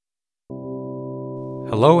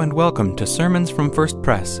Hello and welcome to Sermons from First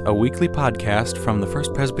Pres, a weekly podcast from the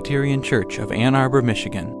First Presbyterian Church of Ann Arbor,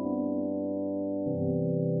 Michigan.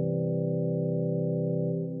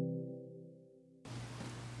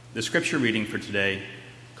 The scripture reading for today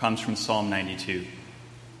comes from Psalm 92.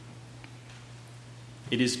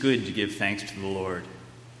 It is good to give thanks to the Lord,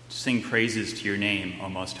 to sing praises to your name, O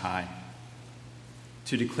Most High,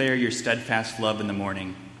 to declare your steadfast love in the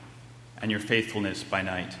morning and your faithfulness by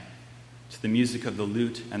night, to the music of the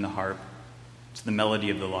lute and the harp, to the melody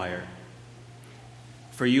of the lyre.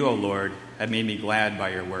 For you, O Lord, have made me glad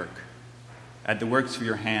by your work. At the works of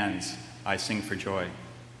your hands I sing for joy.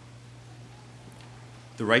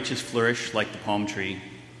 The righteous flourish like the palm tree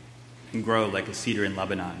and grow like a cedar in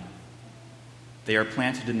Lebanon. They are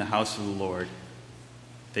planted in the house of the Lord.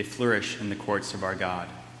 They flourish in the courts of our God.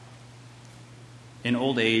 In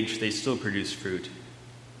old age they still produce fruit.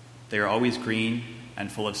 They are always green and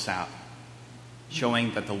full of sap,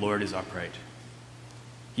 showing that the Lord is upright.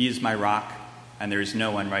 He is my rock, and there is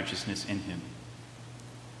no unrighteousness in him.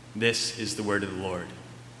 This is the word of the Lord.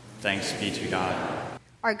 Thanks be to God.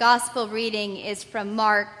 Our gospel reading is from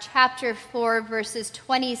Mark chapter 4, verses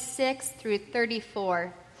 26 through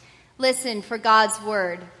 34. Listen for God's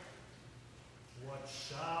word. What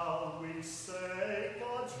shall we say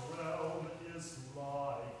God's realm is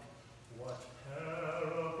like? What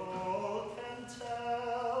parable can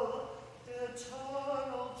tell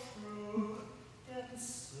eternal truth in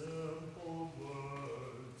simple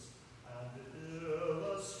words and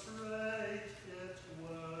illustrate it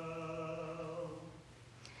well?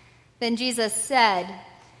 Then Jesus said,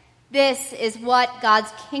 "This is what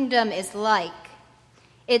God's kingdom is like.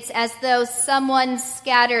 It's as though someone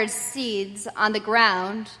scattered seeds on the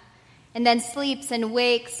ground and then sleeps and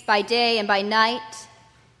wakes by day and by night.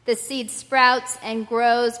 The seed sprouts and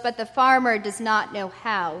grows, but the farmer does not know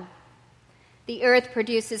how. The earth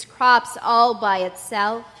produces crops all by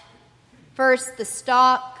itself. First the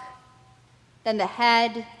stalk, then the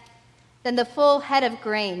head, then the full head of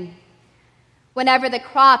grain. Whenever the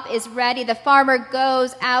crop is ready, the farmer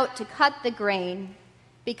goes out to cut the grain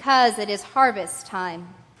because it is harvest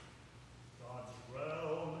time." God's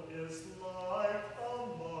realm is like a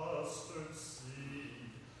mustard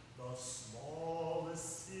seed, the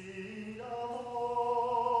smallest seed of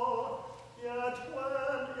all. Yet when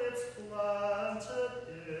it's planted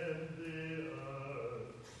in the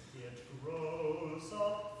earth, it grows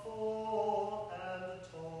up full and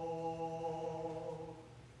tall.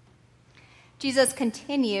 Jesus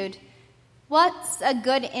continued, "What's a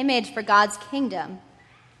good image for God's kingdom?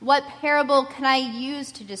 What parable can I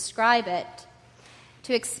use to describe it,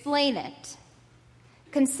 to explain it?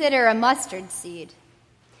 Consider a mustard seed.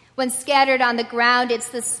 When scattered on the ground, it's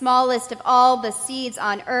the smallest of all the seeds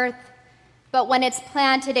on earth, but when it's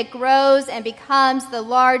planted, it grows and becomes the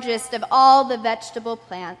largest of all the vegetable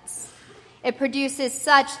plants. It produces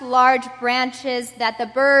such large branches that the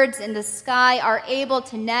birds in the sky are able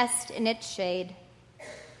to nest in its shade."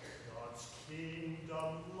 God's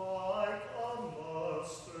kingdom like a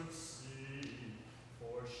mustard seed,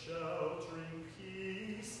 for sheltering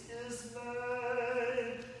peace is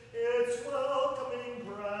made. Its welcoming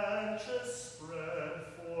branches spread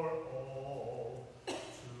for all to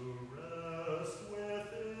rest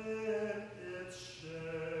within its shade.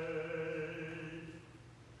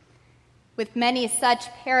 With many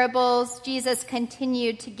such parables, Jesus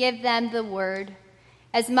continued to give them the word,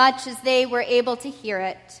 as much as they were able to hear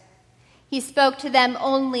it. He spoke to them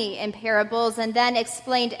only in parables and then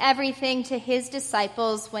explained everything to his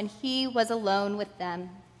disciples when he was alone with them.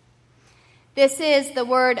 This is the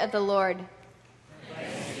word of the Lord.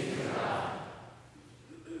 Thanks be to God.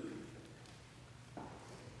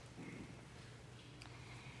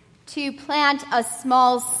 To plant a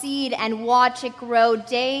small seed and watch it grow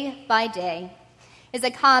day by day is a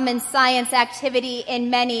common science activity in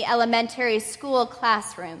many elementary school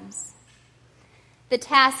classrooms. The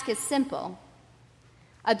task is simple.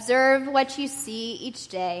 Observe what you see each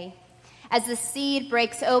day as the seed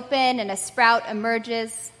breaks open and a sprout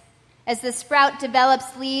emerges, as the sprout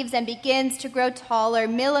develops leaves and begins to grow taller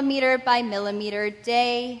millimeter by millimeter,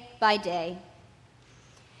 day by day.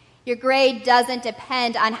 Your grade doesn't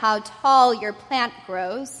depend on how tall your plant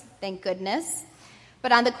grows, thank goodness,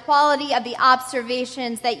 but on the quality of the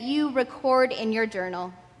observations that you record in your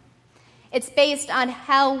journal. It's based on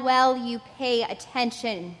how well you pay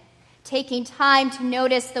attention, taking time to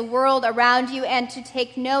notice the world around you and to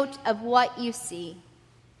take note of what you see.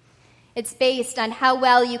 It's based on how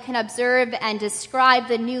well you can observe and describe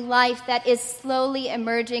the new life that is slowly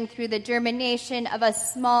emerging through the germination of a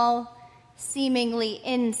small, seemingly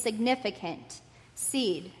insignificant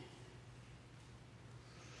seed.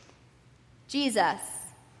 Jesus.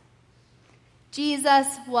 Jesus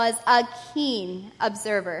was a keen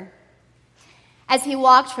observer. As he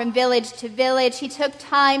walked from village to village, he took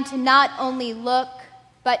time to not only look,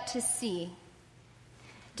 but to see.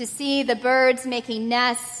 To see the birds making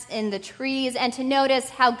nests in the trees and to notice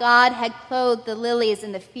how God had clothed the lilies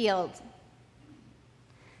in the field.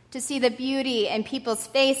 To see the beauty in people's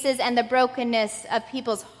faces and the brokenness of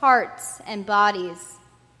people's hearts and bodies.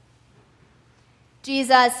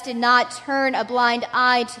 Jesus did not turn a blind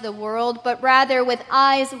eye to the world, but rather with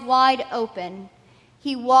eyes wide open,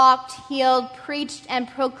 he walked, healed, preached, and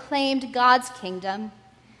proclaimed God's kingdom,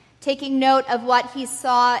 taking note of what he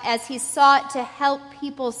saw as he sought to help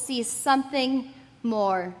people see something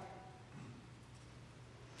more.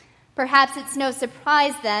 Perhaps it's no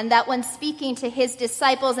surprise then that when speaking to his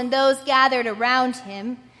disciples and those gathered around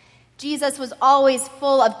him, Jesus was always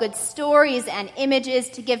full of good stories and images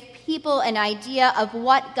to give people an idea of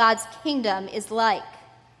what God's kingdom is like.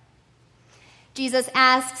 Jesus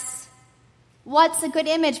asks, "What's a good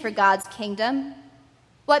image for God's kingdom?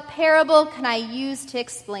 What parable can I use to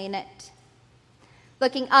explain it?"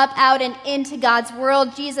 Looking up, out, and into God's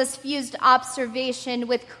world, Jesus fused observation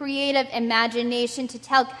with creative imagination to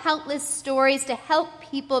tell countless stories to help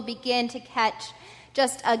people begin to catch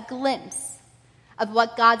just a glimpse of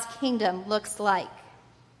what God's kingdom looks like.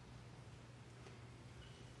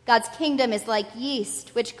 God's kingdom is like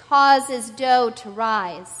yeast, which causes dough to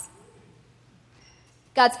rise.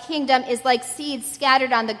 God's kingdom is like seeds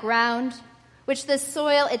scattered on the ground, which the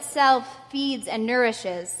soil itself feeds and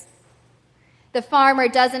nourishes. The farmer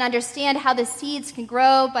doesn't understand how the seeds can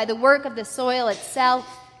grow by the work of the soil itself,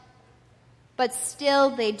 but still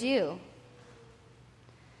they do.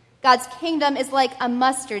 God's kingdom is like a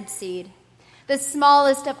mustard seed, the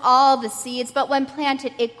smallest of all the seeds, but when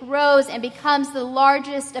planted, it grows and becomes the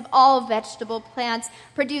largest of all vegetable plants,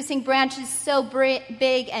 producing branches so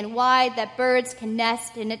big and wide that birds can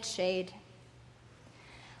nest in its shade.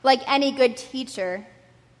 Like any good teacher,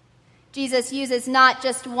 Jesus uses not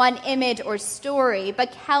just one image or story,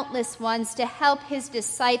 but countless ones to help his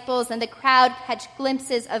disciples and the crowd catch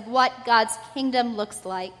glimpses of what God's kingdom looks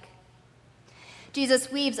like.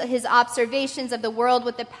 Jesus weaves his observations of the world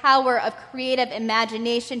with the power of creative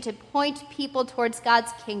imagination to point people towards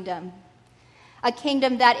God's kingdom, a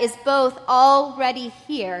kingdom that is both already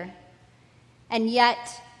here and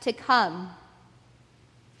yet to come.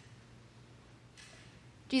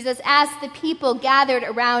 Jesus asked the people gathered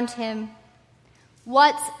around him,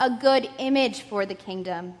 "What's a good image for the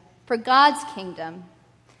kingdom, for God's kingdom?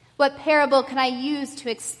 What parable can I use to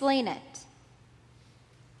explain it?"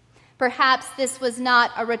 Perhaps this was not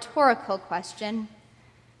a rhetorical question,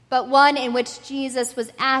 but one in which Jesus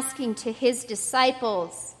was asking to his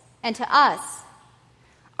disciples and to us,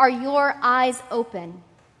 are your eyes open?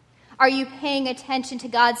 Are you paying attention to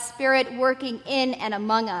God's Spirit working in and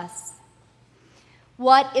among us?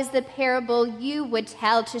 What is the parable you would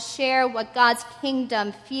tell to share what God's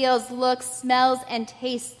kingdom feels, looks, smells, and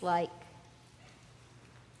tastes like?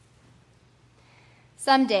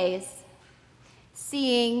 Some days,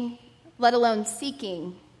 seeing, let alone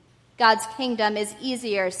seeking, God's kingdom is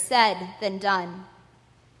easier said than done.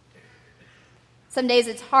 Some days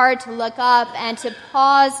it's hard to look up and to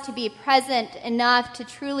pause to be present enough to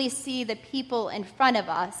truly see the people in front of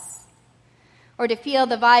us, or to feel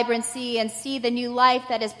the vibrancy and see the new life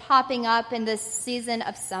that is popping up in this season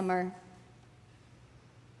of summer.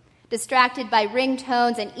 Distracted by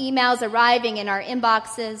ringtones and emails arriving in our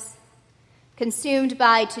inboxes, consumed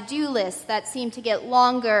by to-do lists that seem to get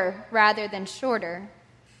longer rather than shorter.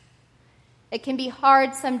 It can be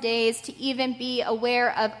hard some days to even be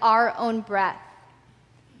aware of our own breath,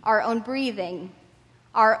 our own breathing,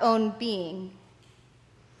 our own being.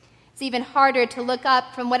 It's even harder to look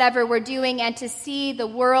up from whatever we're doing and to see the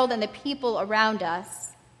world and the people around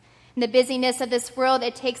us. In the busyness of this world,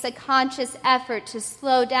 it takes a conscious effort to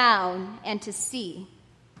slow down and to see.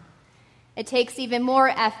 It takes even more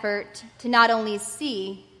effort to not only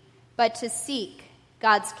see, but to seek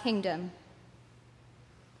God's kingdom.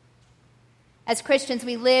 As Christians,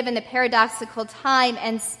 we live in the paradoxical time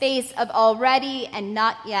and space of already and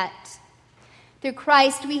not yet. Through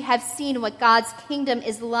Christ, we have seen what God's kingdom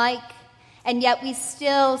is like, and yet we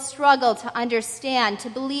still struggle to understand, to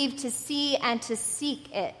believe, to see, and to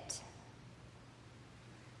seek it.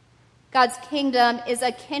 God's kingdom is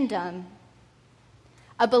a kingdom,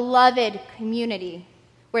 a beloved community,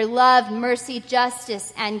 where love, mercy,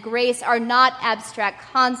 justice, and grace are not abstract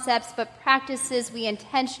concepts, but practices we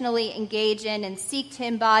intentionally engage in and seek to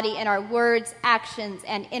embody in our words, actions,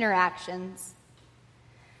 and interactions.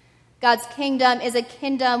 God's kingdom is a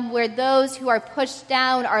kingdom where those who are pushed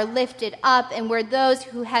down are lifted up, and where those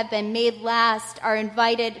who have been made last are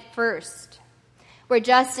invited first, where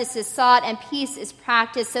justice is sought and peace is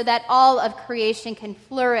practiced so that all of creation can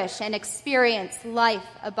flourish and experience life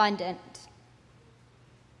abundant.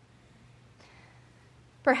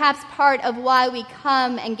 Perhaps part of why we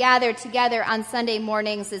come and gather together on Sunday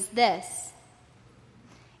mornings is this.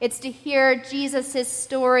 It's to hear Jesus'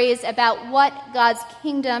 stories about what God's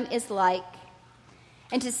kingdom is like,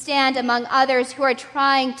 and to stand among others who are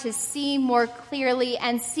trying to see more clearly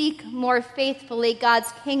and seek more faithfully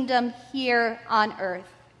God's kingdom here on earth.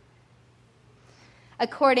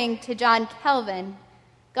 According to John Calvin,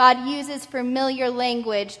 God uses familiar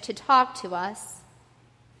language to talk to us.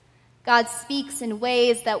 God speaks in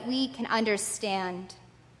ways that we can understand.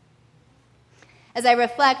 As I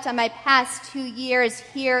reflect on my past 2 years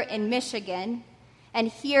here in Michigan and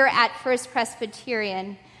here at First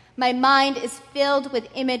Presbyterian, my mind is filled with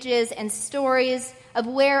images and stories of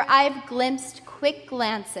where I've glimpsed quick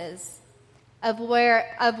glances of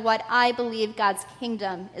what I believe God's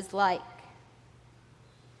kingdom is like.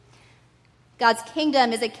 God's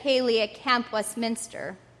kingdom is a ceilidh at Camp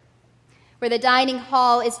Westminster, where the dining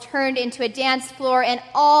hall is turned into a dance floor and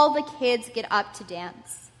all the kids get up to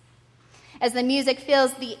dance. As the music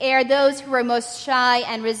fills the air, those who are most shy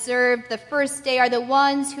and reserved the first day are the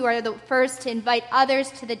ones who are the first to invite others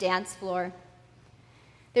to the dance floor.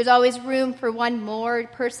 There's always room for one more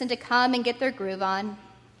person to come and get their groove on,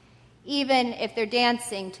 even if they're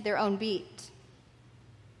dancing to their own beat.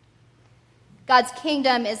 God's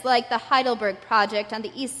kingdom is like the Heidelberg Project on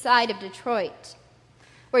the east side of Detroit,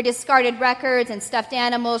 where discarded records and stuffed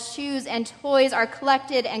animals, shoes, and toys are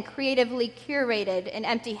collected and creatively curated in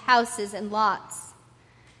empty houses and lots,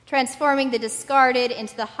 transforming the discarded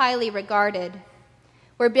into the highly regarded,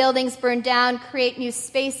 where buildings burned down create new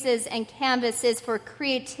spaces and canvases for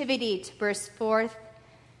creativity to burst forth,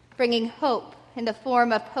 bringing hope in the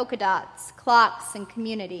form of polka dots, clocks, and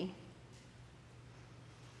community.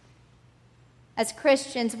 As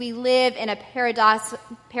Christians, we live in a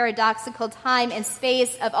paradoxical time and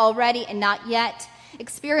space of already and not yet,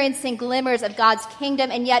 experiencing glimmers of God's kingdom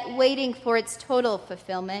and yet waiting for its total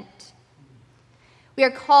fulfillment. We are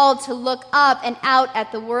called to look up and out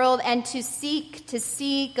at the world and to seek to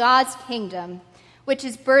see God's kingdom, which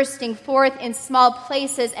is bursting forth in small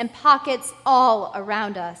places and pockets all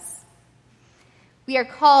around us. We are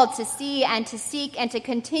called to see and to seek and to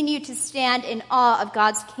continue to stand in awe of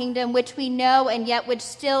God's kingdom, which we know and yet which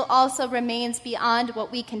still also remains beyond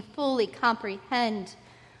what we can fully comprehend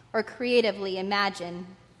or creatively imagine.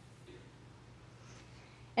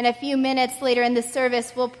 In a few minutes later in the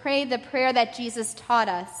service, we'll pray the prayer that Jesus taught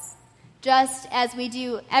us, just as we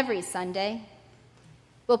do every Sunday.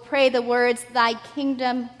 We'll pray the words, "Thy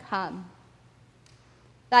kingdom come."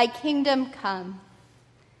 Thy kingdom come.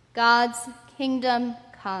 God's kingdom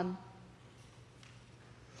come.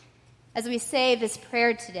 As we say this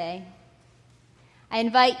prayer today, I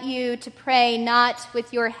invite you to pray not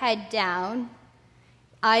with your head down,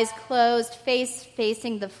 eyes closed, face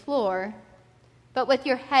facing the floor, but with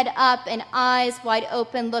your head up and eyes wide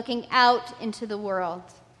open, looking out into the world.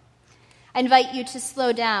 I invite you to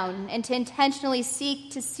slow down and to intentionally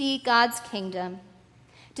seek to see God's kingdom,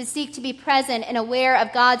 to seek to be present and aware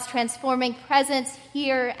of God's transforming presence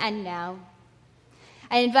here and now.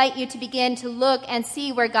 I invite you to begin to look and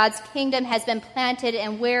see where God's kingdom has been planted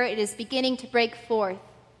and where it is beginning to break forth,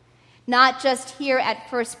 not just here at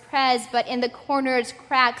First Pres, but in the corners,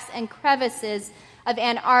 cracks, and crevices of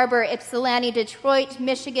Ann Arbor, Ypsilanti, Detroit,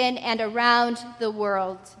 Michigan, and around the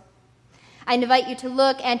world. I invite you to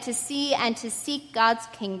look and to see and to seek God's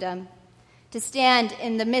kingdom, to stand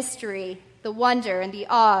in the mystery, the wonder, and the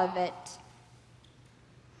awe of it.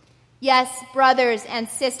 Yes, brothers and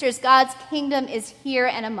sisters, God's kingdom is here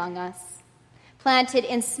and among us, planted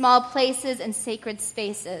in small places and sacred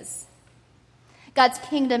spaces. God's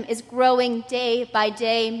kingdom is growing day by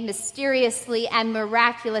day, mysteriously and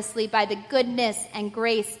miraculously by the goodness and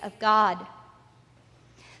grace of God.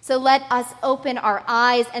 So let us open our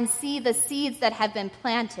eyes and see the seeds that have been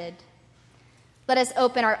planted. Let us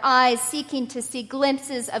open our eyes, seeking to see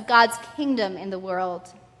glimpses of God's kingdom in the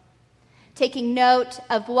world, taking note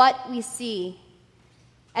of what we see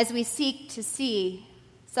as we seek to see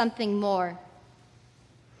something more.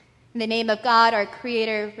 In the name of God, our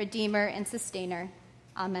Creator, Redeemer, and Sustainer.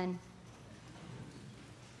 Amen.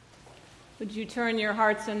 Would you turn your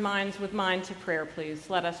hearts and minds with mine to prayer, please?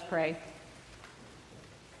 Let us pray.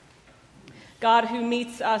 God, who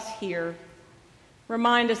meets us here,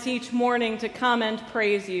 remind us each morning to come and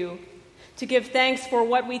praise you, to give thanks for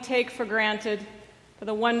what we take for granted, for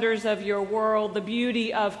the wonders of your world, the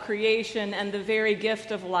beauty of creation, and the very gift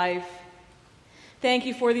of life. Thank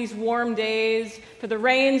you for these warm days, for the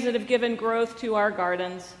rains that have given growth to our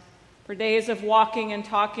gardens, for days of walking and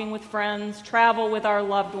talking with friends, travel with our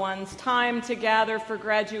loved ones, time to gather for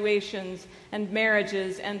graduations and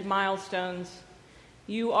marriages and milestones.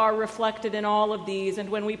 You are reflected in all of these, and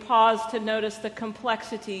when we pause to notice the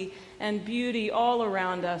complexity and beauty all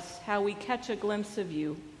around us, how we catch a glimpse of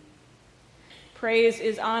you. Praise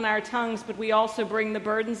is on our tongues, but we also bring the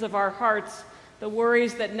burdens of our hearts, the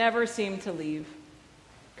worries that never seem to leave.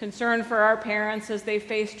 Concern for our parents as they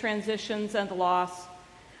face transitions and loss.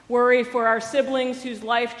 Worry for our siblings whose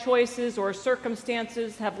life choices or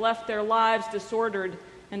circumstances have left their lives disordered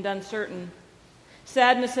and uncertain.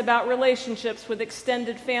 Sadness about relationships with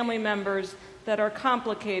extended family members that are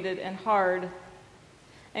complicated and hard.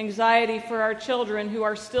 Anxiety for our children who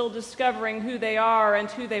are still discovering who they are and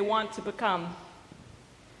who they want to become.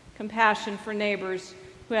 Compassion for neighbors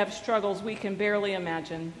who have struggles we can barely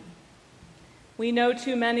imagine. We know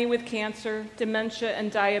too many with cancer, dementia,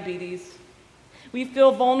 and diabetes. We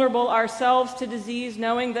feel vulnerable ourselves to disease,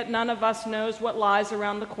 knowing that none of us knows what lies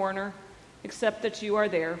around the corner, except that you are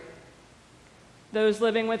there. Those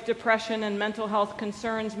living with depression and mental health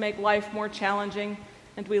concerns make life more challenging,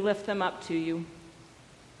 and we lift them up to you.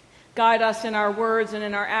 Guide us in our words and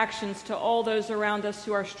in our actions to all those around us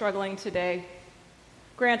who are struggling today.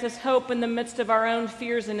 Grant us hope in the midst of our own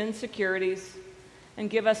fears and insecurities, and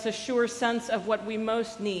give us a sure sense of what we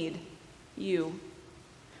most need, you.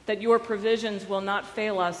 That your provisions will not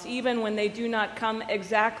fail us, even when they do not come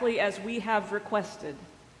exactly as we have requested.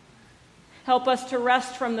 Help us to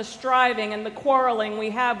rest from the striving and the quarreling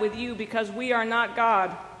we have with you because we are not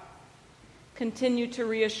God. Continue to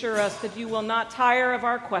reassure us that you will not tire of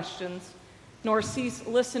our questions, nor cease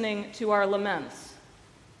listening to our laments.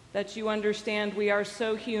 That you understand we are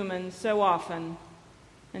so human so often,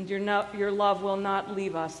 and your love will not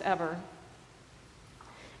leave us ever.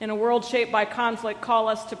 In a world shaped by conflict, call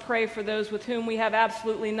us to pray for those with whom we have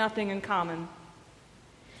absolutely nothing in common.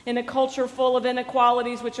 In a culture full of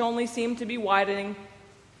inequalities which only seem to be widening,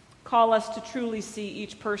 call us to truly see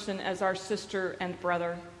each person as our sister and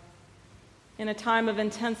brother. In a time of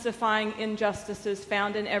intensifying injustices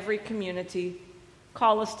found in every community,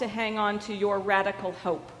 call us to hang on to your radical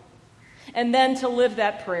hope, and then to live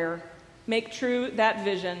that prayer, make true that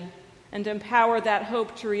vision, and empower that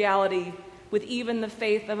hope to reality with even the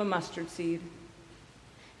faith of a mustard seed.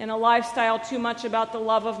 In a lifestyle too much about the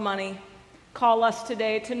love of money, call us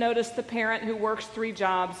today to notice the parent who works 3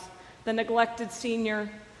 jobs, the neglected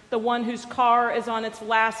senior, the one whose car is on its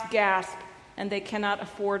last gasp and they cannot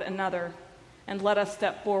afford another, and let us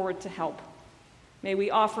step forward to help. May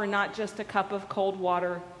we offer not just a cup of cold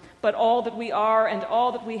water, but all that we are and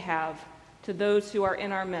all that we have to those who are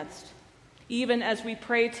in our midst, even as we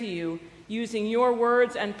pray to you, using your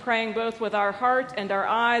words and praying both with our heart and our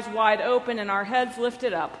eyes wide open and our heads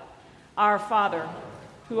lifted up. Our Father,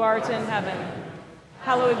 who art in heaven,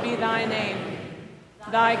 hallowed be thy name.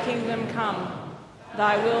 Thy kingdom come,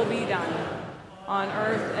 thy will be done, on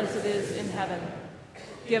earth as it is in heaven.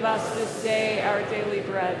 Give us this day our daily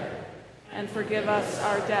bread, and forgive us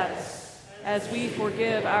our debts, as we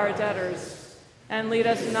forgive our debtors. And lead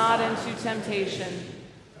us not into temptation,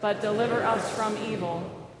 but deliver us from evil.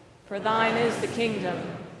 For thine is the kingdom,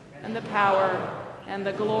 and the power, and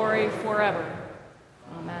the glory forever.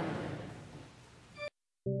 Amen.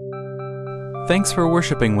 Thanks for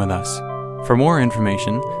worshiping with us. For more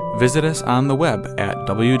information, visit us on the web at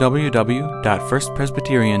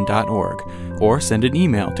www.firstpresbyterian.org or send an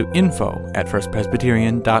email to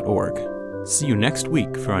info@firstpresbyterian.org. See you next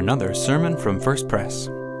week for another sermon from First Pres.